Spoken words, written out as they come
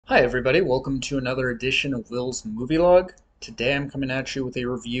Hi everybody, welcome to another edition of Will's Movie Log. Today I'm coming at you with a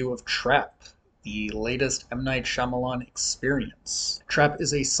review of Trap, the latest M. Night Shyamalan experience. Trap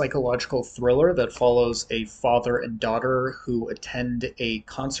is a psychological thriller that follows a father and daughter who attend a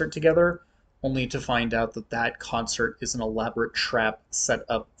concert together, only to find out that that concert is an elaborate trap set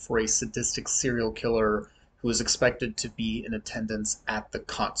up for a sadistic serial killer who is expected to be in attendance at the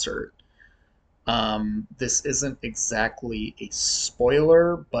concert. This isn't exactly a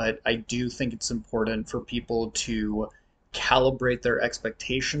spoiler, but I do think it's important for people to calibrate their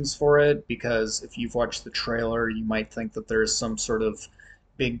expectations for it because if you've watched the trailer, you might think that there's some sort of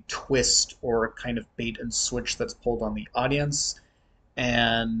big twist or kind of bait and switch that's pulled on the audience,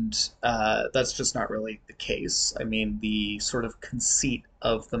 and that's just not really the case. I mean, the sort of conceit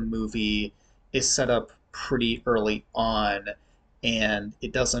of the movie is set up pretty early on, and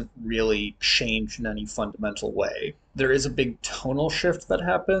it doesn't really change in any fundamental way. There is a big tonal shift that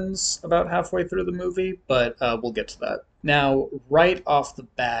happens about halfway through the movie, but we'll get to that. Now, right off the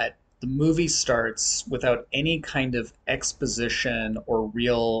bat, the movie starts without any kind of exposition or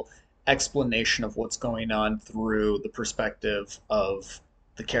real explanation of what's going on through the perspective of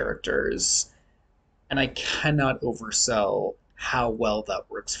the characters. And I cannot oversell how well that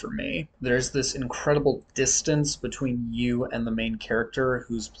works for me. There's this incredible distance between you and the main character,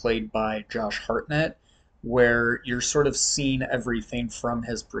 who's played by Josh Hartnett, where you're sort of seeing everything from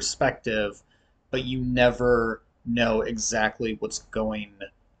his perspective, but you never know exactly what's going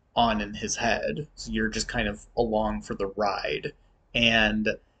on in his head. So you're just kind of along for the ride. And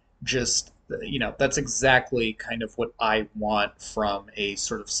just, that's exactly kind of what I want from a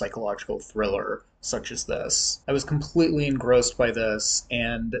sort of psychological thriller such as this. I was completely engrossed by this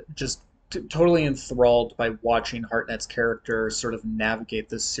and just totally enthralled by watching Hartnett's character sort of navigate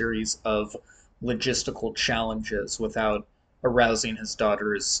this series of logistical challenges without arousing his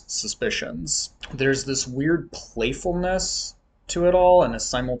daughter's suspicions. There's this weird playfulness to it all and a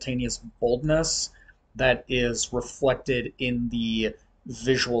simultaneous boldness that is reflected in the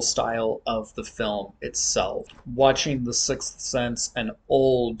visual style of the film itself. Watching The Sixth Sense and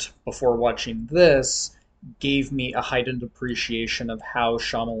Old before watching this gave me a heightened appreciation of how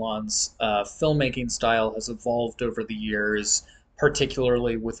Shyamalan's filmmaking style has evolved over the years,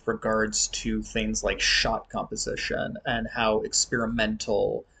 particularly with regards to things like shot composition and how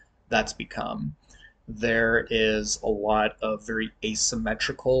experimental that's become. There is a lot of very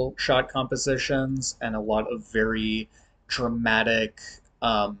asymmetrical shot compositions and a lot of very dramatic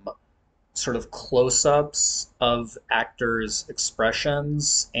um, sort of close-ups of actors'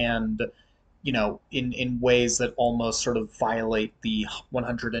 expressions and in ways that almost sort of violate the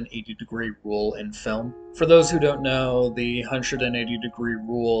 180-degree rule in film. For those who don't know, the 180-degree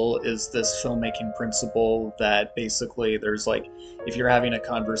rule is this filmmaking principle that basically there's like, if you're having a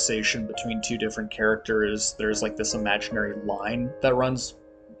conversation between two different characters, there's like this imaginary line that runs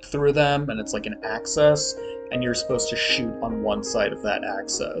through them, and it's like an axis, and you're supposed to shoot on one side of that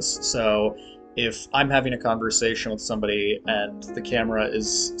axis. So if I'm having a conversation with somebody and the camera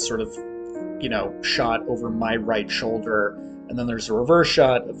is sort of shot over my right shoulder, and then there's a reverse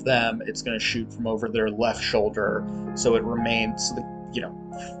shot of them, it's going to shoot from over their left shoulder. So it remains, so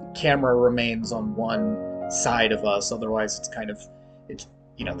the camera remains on one side of us. Otherwise,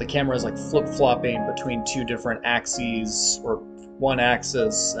 the camera is like flip flopping between two different axes or one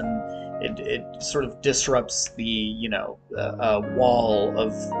axis, and it sort of disrupts the wall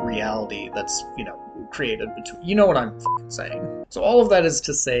of reality that's created between. You know what I'm saying. So all of that is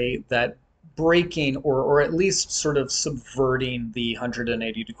to say that breaking or at least sort of subverting the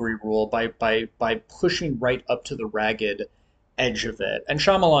 180-degree rule by pushing right up to the ragged edge of it. And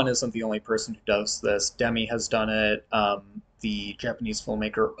Shyamalan isn't the only person who does this. Demi has done it. The Japanese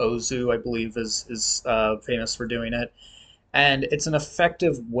filmmaker Ozu, I believe, is famous for doing it. And it's an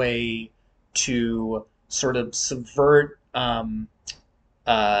effective way to sort of subvert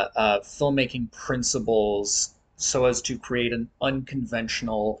filmmaking principles so as to create an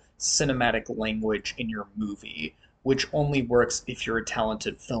unconventional cinematic language in your movie, which only works if you're a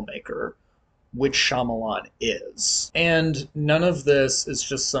talented filmmaker, which Shyamalan is. And none of this is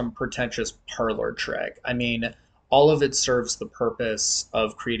just some pretentious parlor trick. I mean, all of it serves the purpose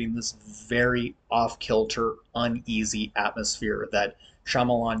of creating this very off-kilter, uneasy atmosphere that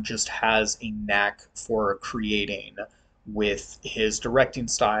Shyamalan just has a knack for creating with his directing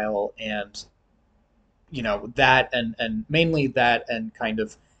style and that and mainly that and kind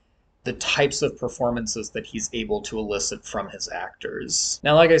of the types of performances that he's able to elicit from his actors.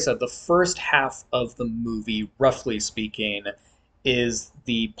 Now, like I said, the first half of the movie, roughly speaking, is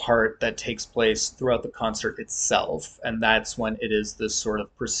the part that takes place throughout the concert itself, and that's when it is this sort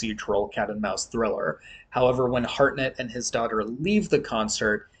of procedural cat and mouse thriller. However, when Hartnett and his daughter leave the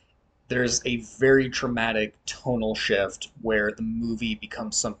concert, there's a very dramatic tonal shift where the movie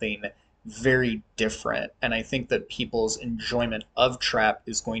becomes something very different. And I think that people's enjoyment of Trap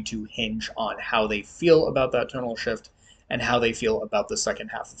is going to hinge on how they feel about that tonal shift and how they feel about the second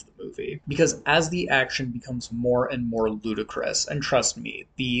half of the movie. Because as the action becomes more and more ludicrous, and trust me,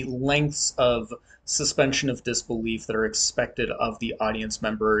 the lengths of suspension of disbelief that are expected of the audience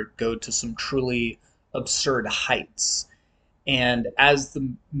member go to some truly absurd heights. And as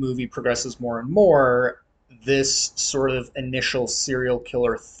the movie progresses more and more, this sort of initial serial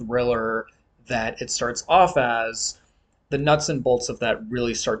killer thriller that it starts off as, the nuts and bolts of that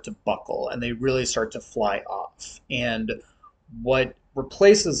really start to buckle and they really start to fly off. And what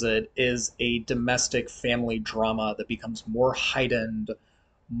replaces it is a domestic family drama that becomes more heightened,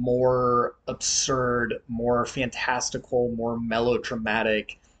 more absurd, more fantastical, more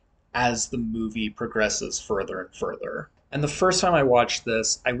melodramatic as the movie progresses further and further. And the first time I watched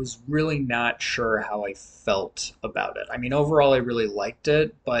this, I was really not sure how I felt about it. I mean, overall, I really liked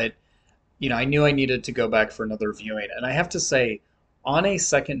it, but I knew I needed to go back for another viewing. And I have to say, on a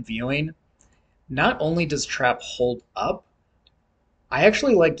second viewing, not only does Trap hold up, I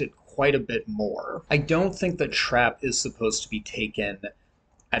actually liked it quite a bit more. I don't think that Trap is supposed to be taken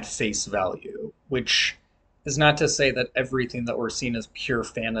at face value, which is not to say that everything that we're seeing is pure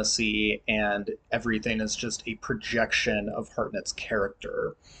fantasy and everything is just a projection of Hartnett's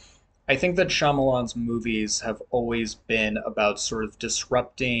character. I think that Shyamalan's movies have always been about sort of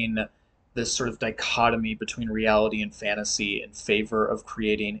disrupting this sort of dichotomy between reality and fantasy in favor of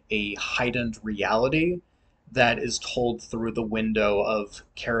creating a heightened reality that is told through the window of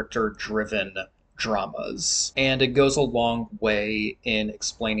character driven dramas. And it goes a long way in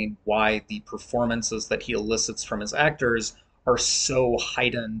explaining why the performances that he elicits from his actors are so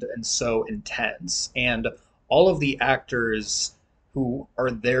heightened and so intense. And all of the actors who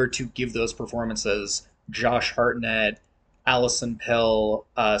are there to give those performances, Josh Hartnett, Alison Pill,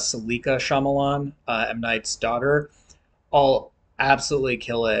 Salika Shyamalan, M. Night's daughter, all absolutely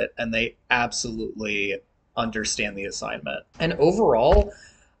kill it, and they absolutely understand the assignment. And overall,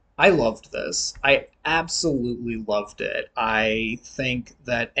 I loved this. I absolutely loved it. I think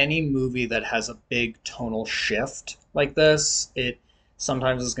that any movie that has a big tonal shift like this, it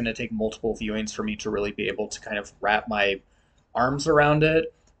sometimes is going to take multiple viewings for me to really be able to kind of wrap my arms around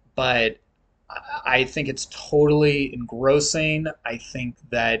it. But I think it's totally engrossing. I think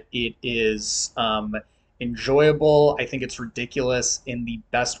that it is enjoyable. I think it's ridiculous in the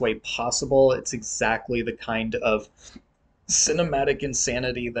best way possible. It's exactly the kind of cinematic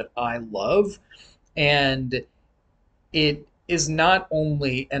insanity that I love. And it is not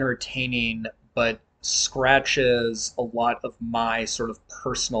only entertaining, but scratches a lot of my sort of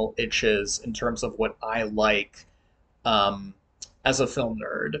personal itches in terms of what I like um, as a film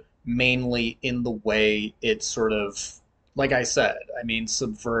nerd, mainly in the way it sort of, like I said, I mean,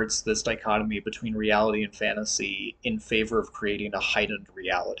 subverts this dichotomy between reality and fantasy in favor of creating a heightened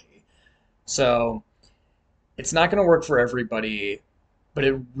reality. So it's not going to work for everybody, but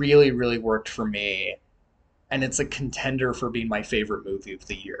it really, really worked for me. And it's a contender for being my favorite movie of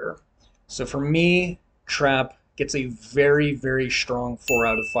the year. So for me, Trap gets a very, very strong 4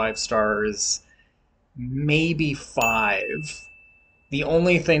 out of 5 stars, maybe five. The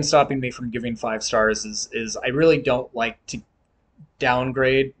only thing stopping me from giving 5 stars is I really don't like to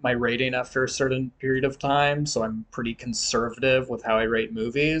downgrade my rating after a certain period of time, so I'm pretty conservative with how I rate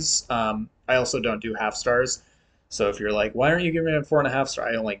movies. I also don't do half stars. So if you're like, why aren't you giving it a 4.5 star?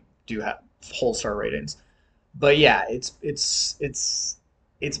 I only do have whole star ratings. But yeah, it's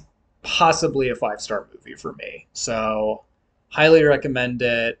possibly a 5 star movie for me. So highly recommend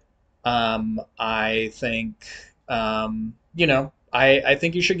it. I think I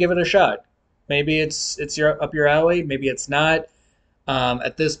think you should give it a shot. Maybe it's your up your alley. Maybe it's not.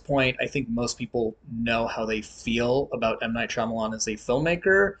 At this point, I think most people know how they feel about M. Night Shyamalan as a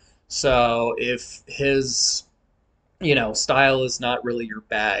filmmaker. So if his, style is not really your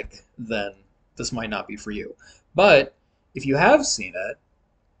bag, then this might not be for you. But if you have seen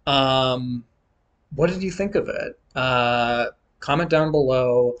it, um, what did you think of it? Comment down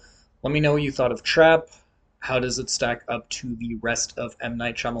below. Let me know what you thought of Trap. How does it stack up to the rest of M.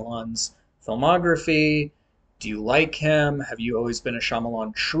 Night Shyamalan's filmography? Do you like him? Have you always been a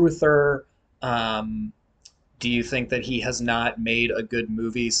Shyamalan truther? Um, do you think that he has not made a good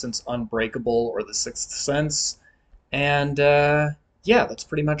movie since Unbreakable or The Sixth Sense? And yeah, that's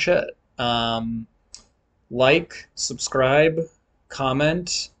pretty much it. Like, subscribe,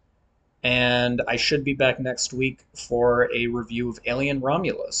 comment, and I should be back next week for a review of Alien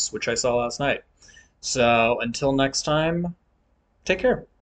Romulus, which I saw last night. So until next time, take care.